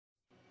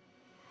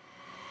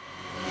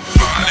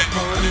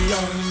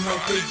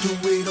they do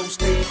it on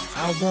state.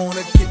 I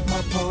wanna get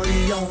my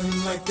party on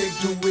like they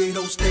do it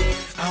on state.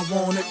 I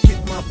wanna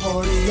get my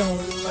party on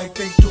like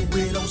they do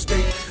it on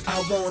state. I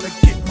wanna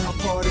get my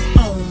party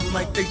on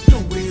like they do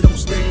it on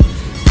state.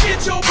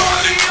 Get your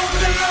party on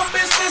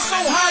Columbus, this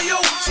Ohio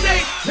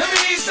state. Let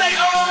me say,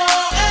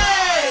 oh,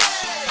 hey,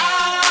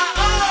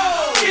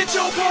 oh. Get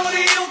your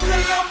party on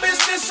Columbus,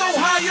 this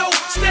Ohio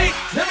state.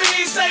 Let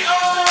me say,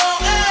 oh,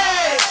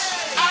 hey,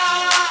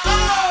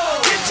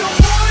 oh. Get your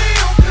party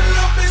on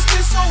Columbus,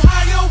 this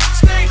Ohio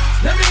state.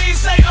 Let me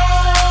say,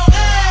 oh,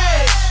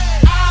 hey,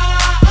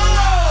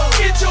 oh.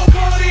 Get your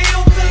party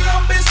on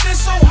Columbus,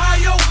 this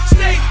Ohio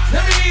state.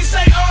 Let me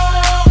say,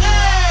 oh,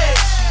 hey,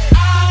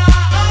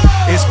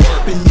 oh. It's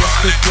poppin'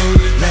 yesterday,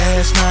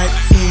 last night,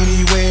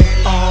 anywhere,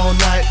 all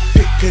night.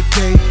 Pick a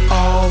day,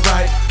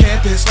 alright.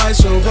 Campus life,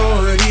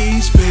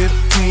 sororities,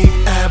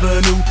 15th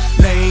Avenue,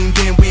 Lane,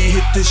 then we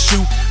hit the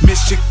shoe.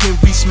 Michigan,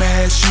 we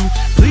smash you.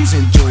 Please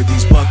enjoy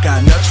these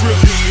Buckeye nuts.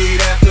 Repeat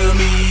it after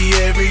me,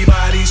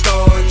 everybody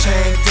start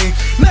chanting.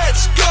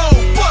 Let's go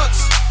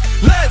Bucks!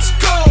 Let's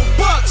go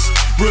Bucks!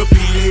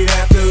 Repeat it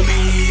after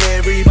me,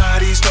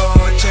 everybody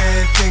start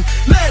chanting.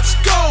 Let's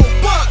go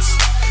Bucks!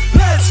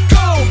 Let's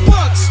go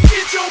Bucks!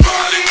 Get your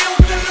party on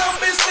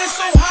Columbus, this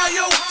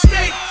Ohio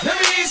state. Let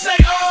me say,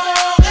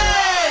 oh,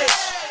 hey,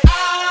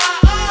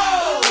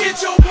 oh.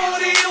 Get your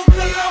party on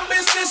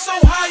Columbus, this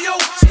Ohio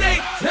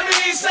state. Let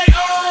me say,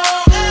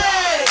 oh,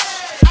 hey,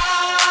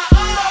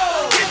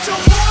 oh. Get your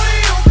party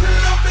on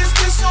Columbus,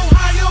 this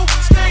Ohio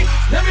state.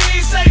 Let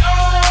me say,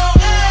 oh,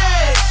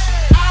 hey,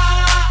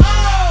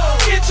 oh.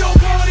 Get your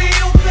party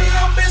on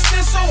Columbus,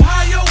 this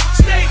Ohio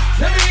state.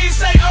 Let me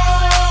say,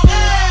 oh,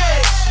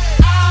 hey,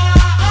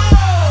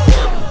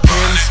 oh.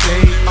 Penn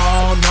State,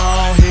 oh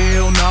no,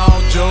 hell no,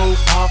 Joe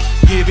off.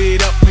 Give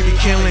it up, we be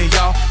killing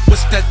y'all.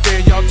 What's that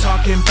there y'all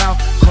talking about?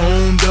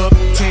 Coned up,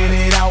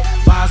 tinted out,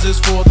 visors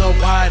for the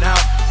white out.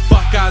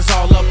 Buckeyes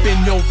all up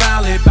in your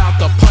valley, bout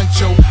to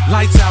punch your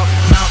lights out.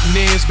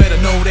 Mountaineers better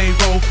know they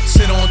roll.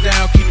 Sit on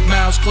down, keep your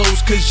mouths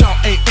closed, cause y'all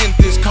ain't in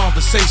this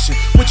conversation.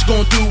 What you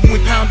gonna do when we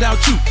pound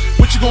out you?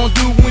 What you gonna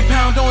do when we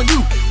pound on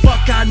you?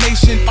 Buckeye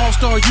Nation,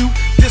 all-star you.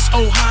 This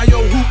Ohio,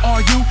 who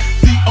are you?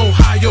 The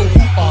Ohio,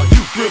 who